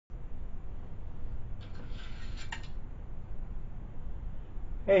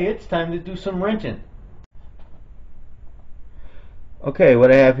Hey, it's time to do some wrenching. Okay,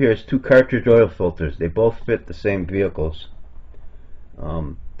 what I have here is two cartridge oil filters. They both fit the same vehicles.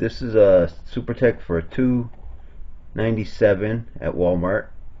 This is a SuperTech for a 297 at Walmart,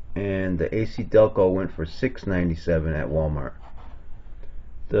 and the Acdelco went for $697 at Walmart.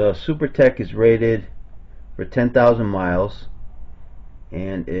 The SuperTech is rated for 10,000 miles,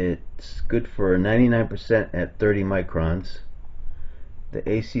 and it's good for 99% at 30 microns. The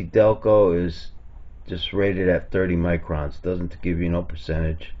Acdelco is just rated at 30 microns, doesn't give you no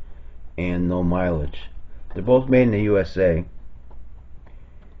percentage and no mileage. They're both made in the USA,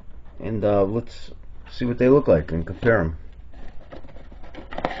 and let's see what they look like and compare them.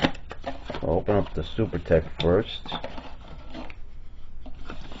 I'll open up the SuperTech first.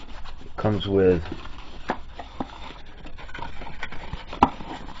 It comes with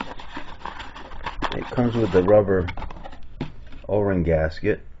the rubber O-ring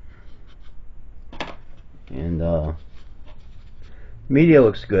gasket, and media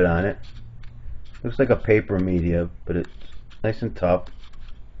looks good on it. Looks like a paper media, but it's nice and tough,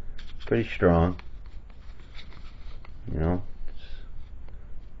 pretty strong. You know,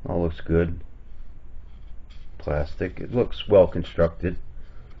 all looks good. Plastic. It looks well constructed.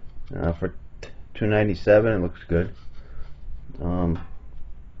 For $297, it looks good. Now,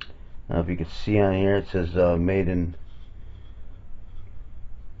 if you can see on here, it says made in.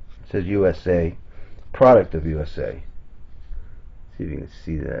 It says USA, product of USA. See if you can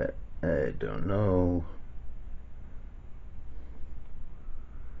see that. I don't know.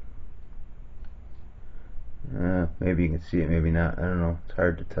 Maybe you can see it, maybe not. I don't know. It's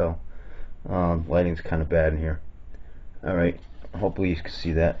hard to tell. Lighting's kind of bad in here. Alright, hopefully you can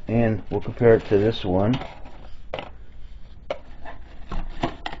see that. And we'll compare it to this one.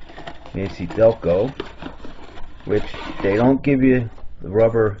 The Acdelco, which they don't give you the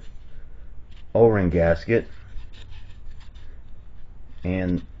rubber O-ring gasket.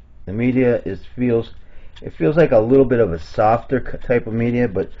 And the media feels like a little bit of a softer type of media,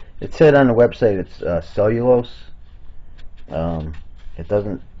 but it said on the website it's cellulose. It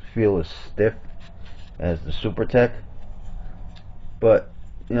doesn't feel as stiff as the SuperTech, but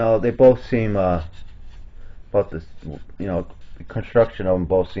you know, they both seem about this. You know, the construction of them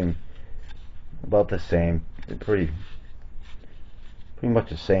both seem about the same. They're pretty much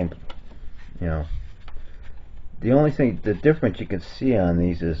the same. You know, the only thing, the difference you can see on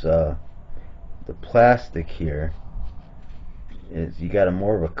these is the plastic here is you got a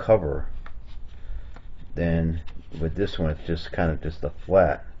more of a cover than with this one. It's just kind of just a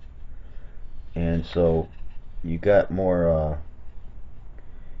flat, and so you got more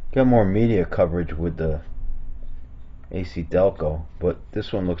media coverage with the Acdelco, but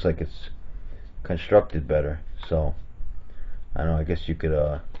this one looks like it's constructed better. So I don't know, I guess you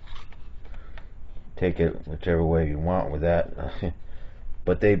could take it whichever way you want with that.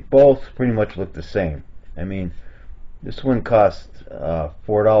 But they both pretty much look the same. I mean, this one cost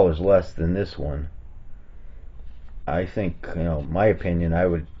 $4 less than this one. I think, you know, my opinion, I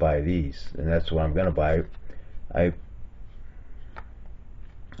would buy these, and that's what I'm gonna buy. I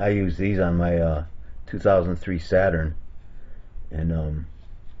use these on my 2003 Saturn, and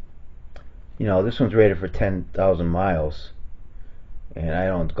you know, this one's rated for 10,000 miles, and I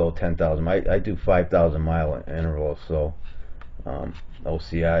don't go 10,000. I do 5,000 mile intervals, so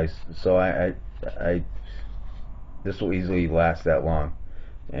OCIs. So I this will easily last that long,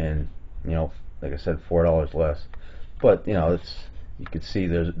 and you know, like I said, $4 less. But you know, it's, you can see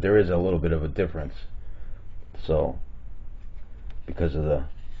there is a little bit of a difference. So because of the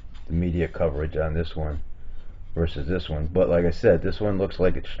media coverage on this one versus this one, but like I said, this one looks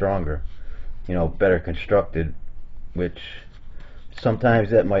like it's stronger. You know, better constructed, which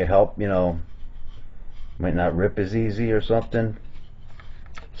sometimes that might help. You know, might not rip as easy or something.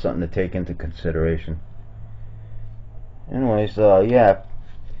 Something to take into consideration. Anyways, yeah.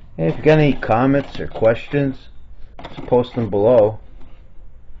 Hey, if you got any comments or questions, just post them below,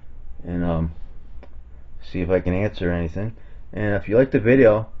 and see if I can answer anything. And if you like the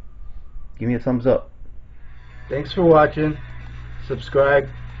video, give me a thumbs up. Thanks for watching. Subscribe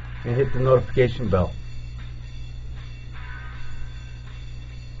and hit the notification bell.